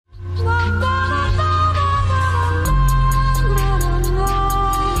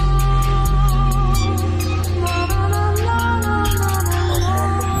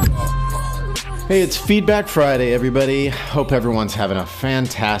Hey, it's Feedback Friday, everybody. Hope everyone's having a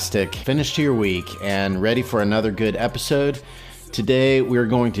fantastic finish to your week and ready for another good episode. Today, we're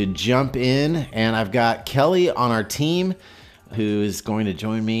going to jump in, and I've got Kelly on our team who is going to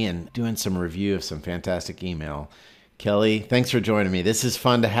join me in doing some review of some fantastic email. Kelly, thanks for joining me. This is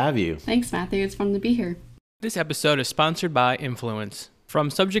fun to have you. Thanks, Matthew. It's fun to be here. This episode is sponsored by Influence. From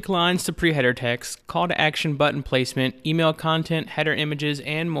subject lines to pre-header text, call to action button placement, email content, header images,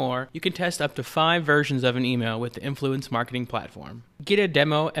 and more, you can test up to 5 versions of an email with the Influence marketing platform. Get a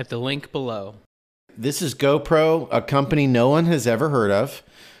demo at the link below. This is GoPro, a company no one has ever heard of.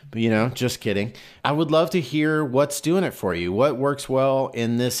 But, just kidding. I would love to hear what's doing it for you. What works well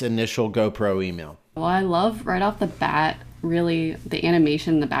in this initial GoPro email? Well, I love right off the bat, really the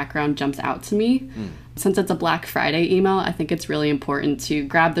animation in the background jumps out to me. Since it's a Black Friday email, I think it's really important to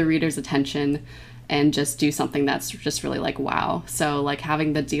grab the reader's attention and just do something that's just really like, wow. So like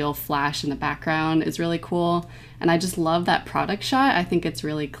having the deal flash in the background is really cool. And I just love that product shot. I think it's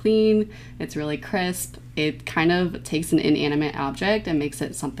really clean. It's really crisp. It kind of takes an inanimate object and makes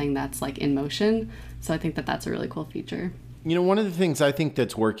it something that's like in motion. So I think that that's a really cool feature. One of the things I think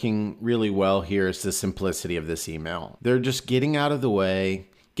that's working really well here is the simplicity of this email. They're just getting out of the way,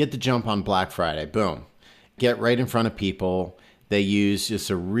 get the jump on Black Friday, boom. Get right in front of people. They use just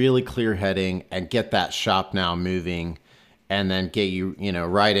a really clear heading and get that shop now moving and then get you,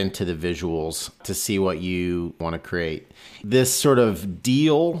 right into the visuals to see what you want to create. This sort of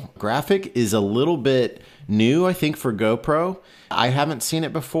deal graphic is a little bit new, I think, for GoPro. I haven't seen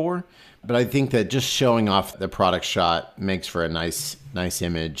it before. But I think that just showing off the product shot makes for a nice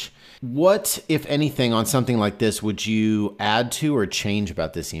image. What, if anything, on something like this would you add to or change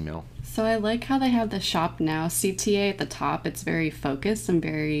about this email? So I like how they have the Shop Now CTA at the top. It's very focused and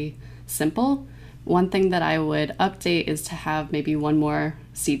very simple. One thing that I would update is to have maybe one more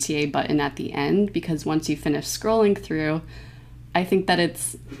CTA button at the end, because once you finish scrolling through, I think that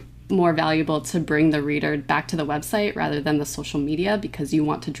it's more valuable to bring the reader back to the website rather than the social media, because you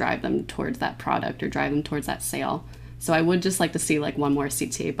want to drive them towards that product or drive them towards that sale. So I would just like to see like one more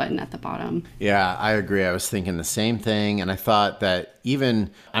CTA button at the bottom. Yeah, I agree. I was thinking the same thing. And I thought that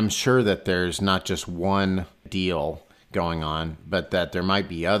I'm sure that there's not just one deal going on, but that there might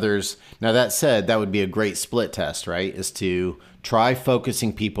be others. Now that said, that would be a great split test, right? Is to try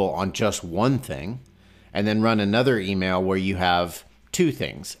focusing people on just one thing and then run another email where you have 2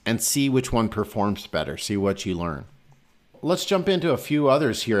 things and see which one performs better, see what you learn. Let's jump into a few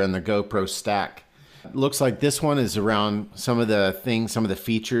others here in the GoPro stack. It looks like this one is around some of the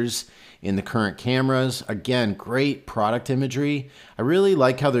features in the current cameras. Again, great product imagery. I really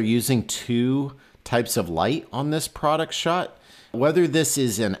like how they're using 2 types of light on this product shot. Whether this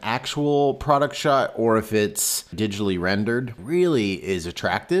is an actual product shot or if it's digitally rendered, really is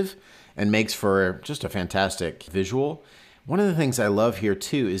attractive and makes for just a fantastic visual. One of the things I love here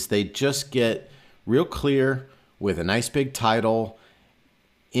too is they just get real clear with a nice big title,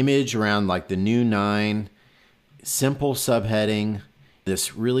 image around like the new 9, simple subheading,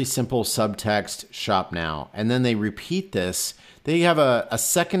 this really simple subtext, shop now. And then they repeat this. They have a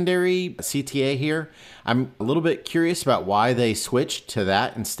secondary CTA here. I'm a little bit curious about why they switched to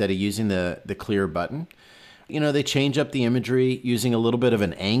that instead of using the clear button. They change up the imagery using a little bit of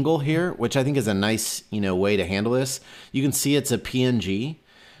an angle here, which I think is a nice, way to handle this. You can see it's a PNG.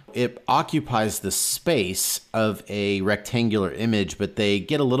 It occupies the space of a rectangular image, but they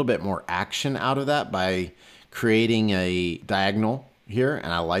get a little bit more action out of that by creating a diagonal here,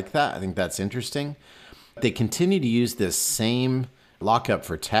 and I like that. I think that's interesting. They continue to use this same lockup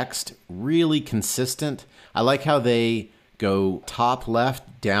for text, really consistent. I like how they go top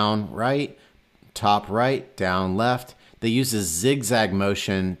left, down right, top right, down left. They use a zigzag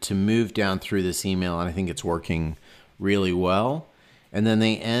motion to move down through this email, and I think it's working really well. And then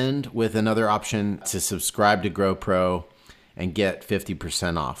they end with another option to subscribe to GoPro and get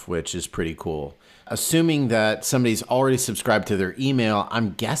 50% off, which is pretty cool. Assuming that somebody's already subscribed to their email,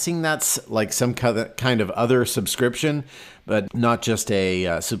 I'm guessing that's like some kind of other subscription, but not just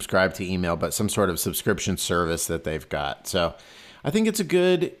a subscribe to email, but some sort of subscription service that they've got. So I think it's a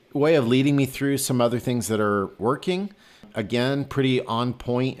good way of leading me through some other things that are working. Again, pretty on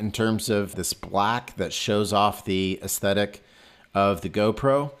point in terms of this black that shows off the aesthetic of the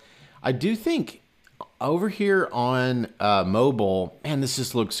GoPro. I do think over here on mobile, man, this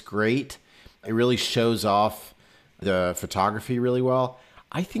just looks great. It really shows off the photography really well.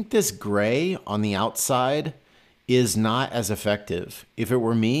 I think this gray on the outside is not as effective. If it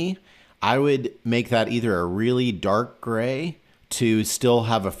were me, I would make that either a really dark gray to still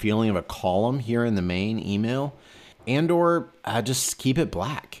have a feeling of a column here in the main email, and or just keep it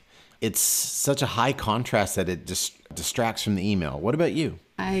black. it's such a high contrast that it just distracts from the email. What about you?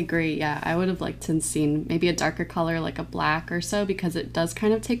 I agree. Yeah, I would have liked to have seen maybe a darker color like a black or so, because it does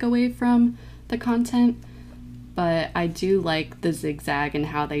kind of take away from the content. But I do like the zigzag and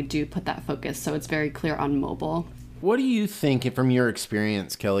how they do put that focus, so it's very clear on mobile. What do you think, from your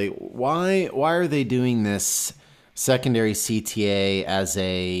experience, Kelly? Why are they doing this secondary CTA as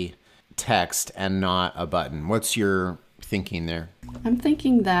a text and not a button? What's your thinking there? I'm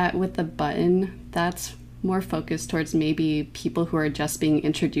thinking that with the button, that's more focused towards maybe people who are just being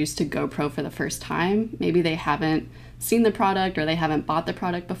introduced to GoPro for the first time. Maybe they haven't seen the product or they haven't bought the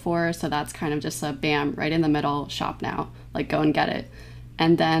product before, so that's kind of just a bam, right in the middle, shop now, like go and get it.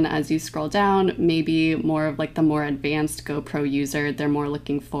 And then as you scroll down, maybe more of like the more advanced GoPro user, they're more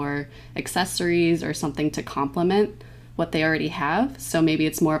looking for accessories or something to complement what they already have. So maybe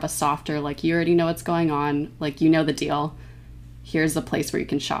it's more of a softer, like you already know what's going on, like you know the deal. Here's a place where you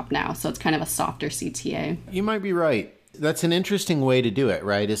can shop now. So it's kind of a softer CTA. You might be right. That's an interesting way to do it,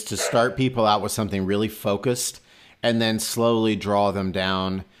 right? Is to start people out with something really focused and then slowly draw them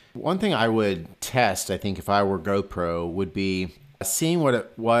down. One thing I would test, I think, if I were GoPro, would be seeing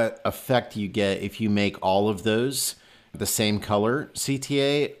what effect you get if you make all of those the same color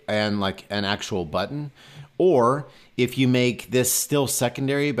CTA and like an actual button, or if you make this still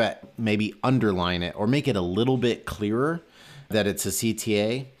secondary but maybe underline it or make it a little bit clearer that it's a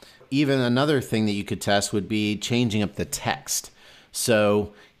CTA. Even another thing that you could test would be changing up the text.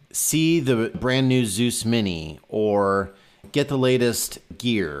 So see the brand new Zeus Mini, or get the latest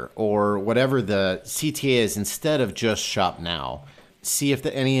gear, or whatever the CTA is, instead of just shop now. See if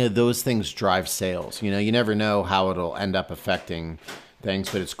any of those things drive sales. You know, you never know how it'll end up affecting things,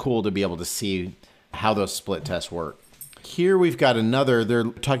 but it's cool to be able to see how those split tests work. Here we've got another, they're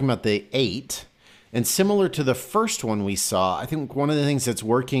talking about the 8. And similar to the first one we saw, I think one of the things that's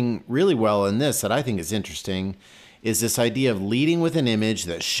working really well in this that I think is interesting is this idea of leading with an image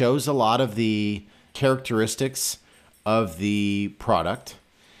that shows a lot of the characteristics of the product.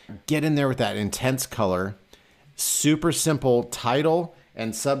 Get in there with that intense color, super simple title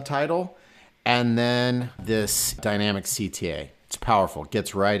and subtitle, and then this dynamic CTA. It's powerful. It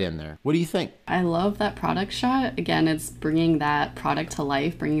gets right in there. What do you think? I love that product shot. Again, it's bringing that product to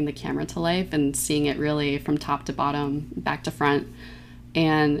life, bringing the camera to life and seeing it really from top to bottom, back to front.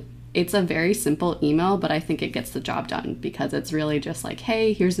 And it's a very simple email, but I think it gets the job done because it's really just like,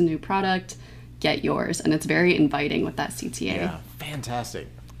 hey, here's a new product, get yours. And it's very inviting with that CTA. Yeah, fantastic.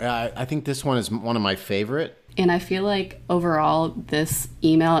 I think this one is one of my favorite. And I feel like overall, this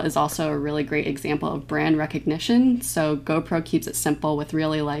email is also a really great example of brand recognition. So GoPro keeps it simple with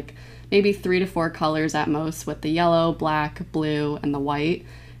really like maybe 3 to 4 colors at most, with the yellow, black, blue, and the white.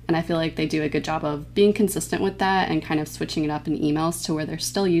 And I feel like they do a good job of being consistent with that and kind of switching it up in emails to where they're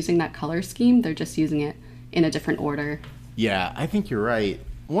still using that color scheme. They're just using it in a different order. Yeah, I think you're right.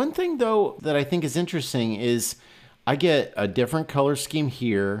 One thing, though, that I think is interesting is I get a different color scheme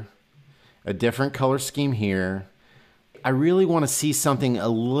here, a different color scheme here. I really want to see something a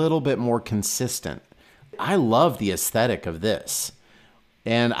little bit more consistent. I love the aesthetic of this.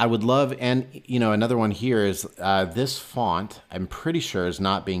 And I would love, and you know, another one here is this font, I'm pretty sure is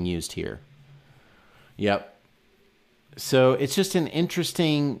not being used here. Yep. So it's just an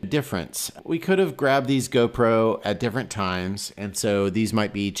interesting difference. We could have grabbed these GoPro at different times, and so these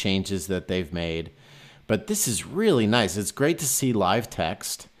might be changes that they've made. But this is really nice. It's great to see live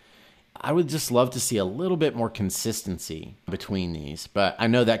text. I would just love to see a little bit more consistency between these, but I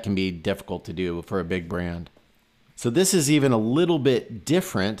know that can be difficult to do for a big brand. So this is even a little bit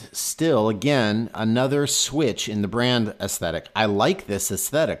different still. Again, another switch in the brand aesthetic. I like this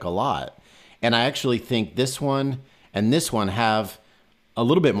aesthetic a lot. And I actually think this one and this one have a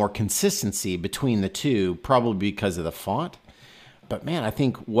little bit more consistency between the two, probably because of the font. But man, I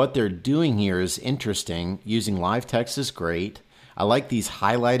think what they're doing here is interesting. Using live text is great. I like these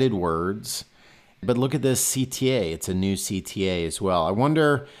highlighted words, but look at this CTA. It's a new CTA as well. I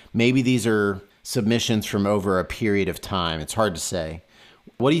wonder, maybe these are submissions from over a period of time. It's hard to say.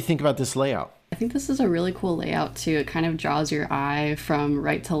 What do you think about this layout? I think this is a really cool layout too. It kind of draws your eye from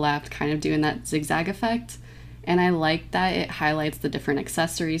right to left, kind of doing that zigzag effect. And I like that it highlights the different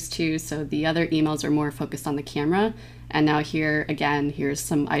accessories too. So the other emails are more focused on the camera. And now here, again, here's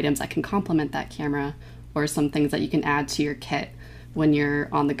some items that can complement that camera, or some things that you can add to your kit when you're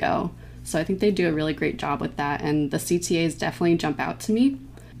on the go. So I think they do a really great job with that, and the CTAs definitely jump out to me.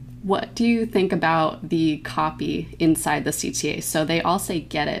 What do you think about the copy inside the CTA? So they all say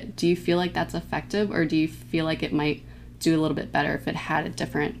get it. Do you feel like that's effective, or do you feel like it might do a little bit better if it had a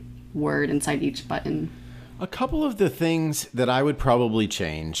different word inside each button? A couple of the things that I would probably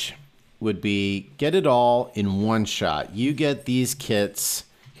change would be get it all in one shot. You get these kits,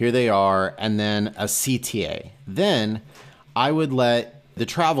 here they are, and then a CTA. Then I would let the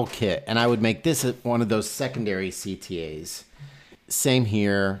travel kit, and I would make this one of those secondary CTAs. Same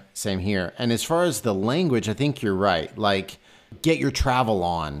here, same here. And as far as the language, I think you're right. Like, get your travel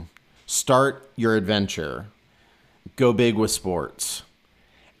on, start your adventure, go big with sports.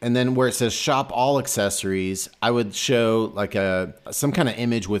 And then where it says shop all accessories, I would show like some kind of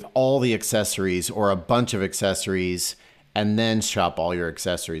image with all the accessories or a bunch of accessories, and then shop all your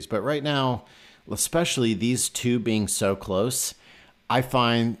accessories. But right now, especially these two being so close, I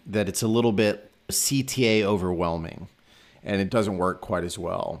find that it's a little bit CTA overwhelming, and it doesn't work quite as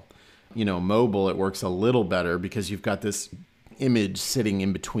well. You know, mobile, it works a little better because you've got this image sitting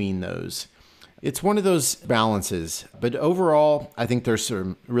in between those. It's one of those balances, but overall, I think there's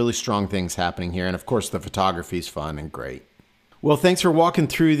some really strong things happening here. And of course, the photography is fun and great. Well, thanks for walking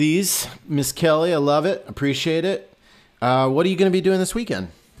through these, Miss Kelly. I love it. Appreciate it. What are you going to be doing this weekend?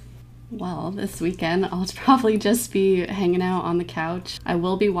 Well, this weekend, I'll probably just be hanging out on the couch. I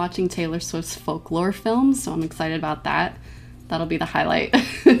will be watching Taylor Swift's folklore films, so I'm excited about that. That'll be the highlight.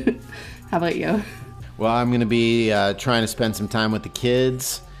 How about you? Well, I'm going to be trying to spend some time with the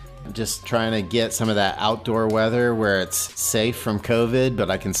kids. I'm just trying to get some of that outdoor weather where it's safe from COVID, but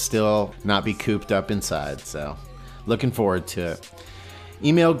I can still not be cooped up inside. So looking forward to it.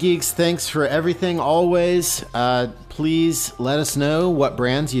 Email Geeks, thanks for everything always. Please let us know what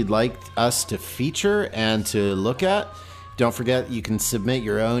brands you'd like us to feature and to look at. Don't forget you can submit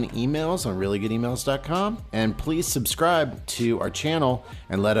your own emails on reallygoodemails.com. And please subscribe to our channel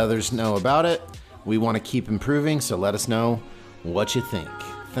and let others know about it. We want to keep improving, so let us know what you think.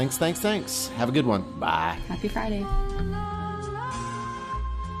 Thanks. Have a good one. Bye. Happy Friday.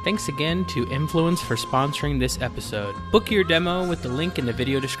 Thanks again to Influence for sponsoring this episode. Book your demo with the link in the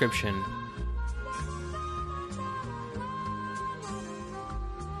video description.